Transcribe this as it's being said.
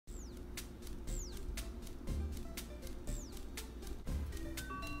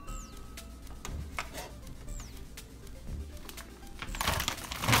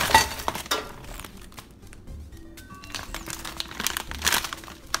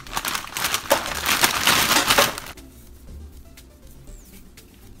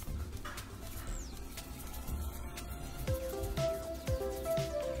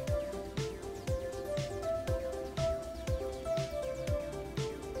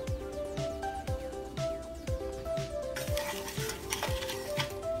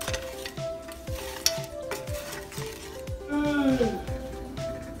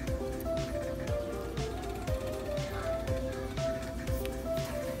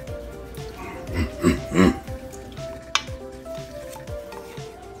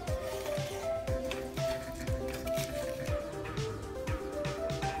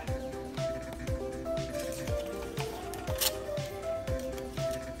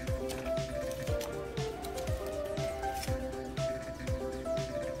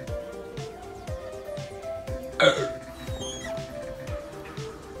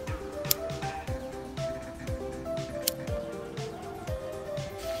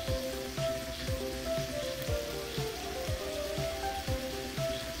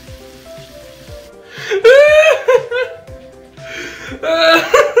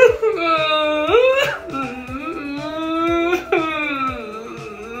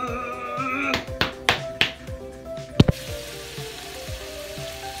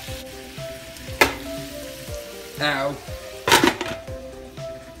Ow.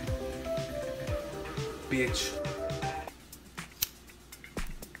 Bitch.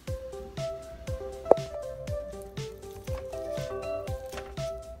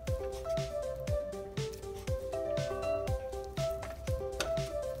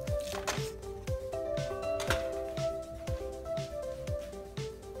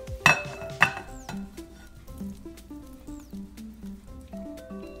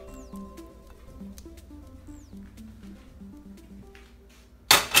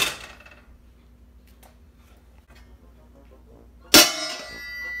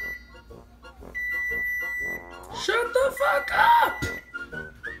 Shut the fuck up!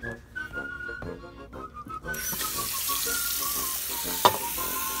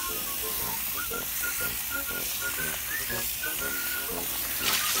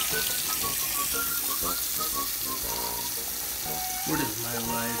 What is my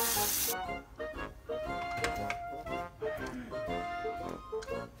life?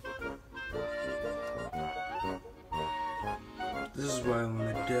 This is why I want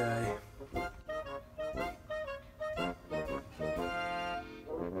to die.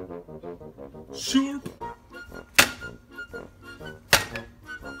 Sharp.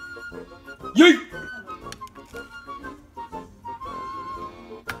 Yeet!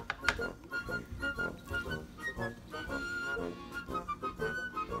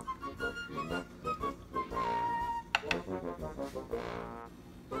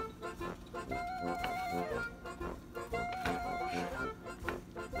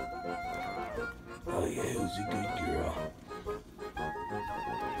 Oh yeah, who's a good girl?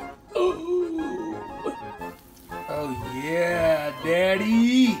 Oh yeah,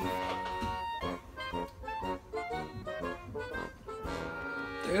 Daddy!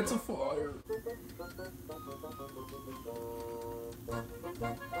 That's a fire.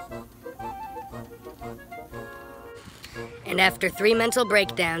 And after 3 mental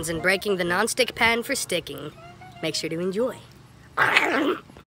breakdowns and breaking the nonstick pan for sticking, make sure to enjoy.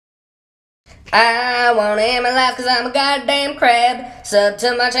 I want it in my life cause I'm a goddamn crab. Sub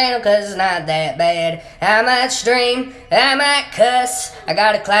to my channel cause it's not that bad. I might stream, I might cuss. I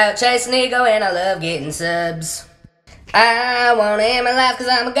got a clout chasing ego and I love getting subs. I want it in my life cause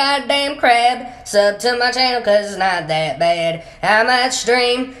I'm a goddamn crab. Sub to my channel cause it's not that bad. I might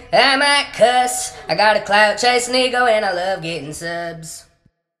stream, I might cuss. I got a clout chasing ego and I love getting subs.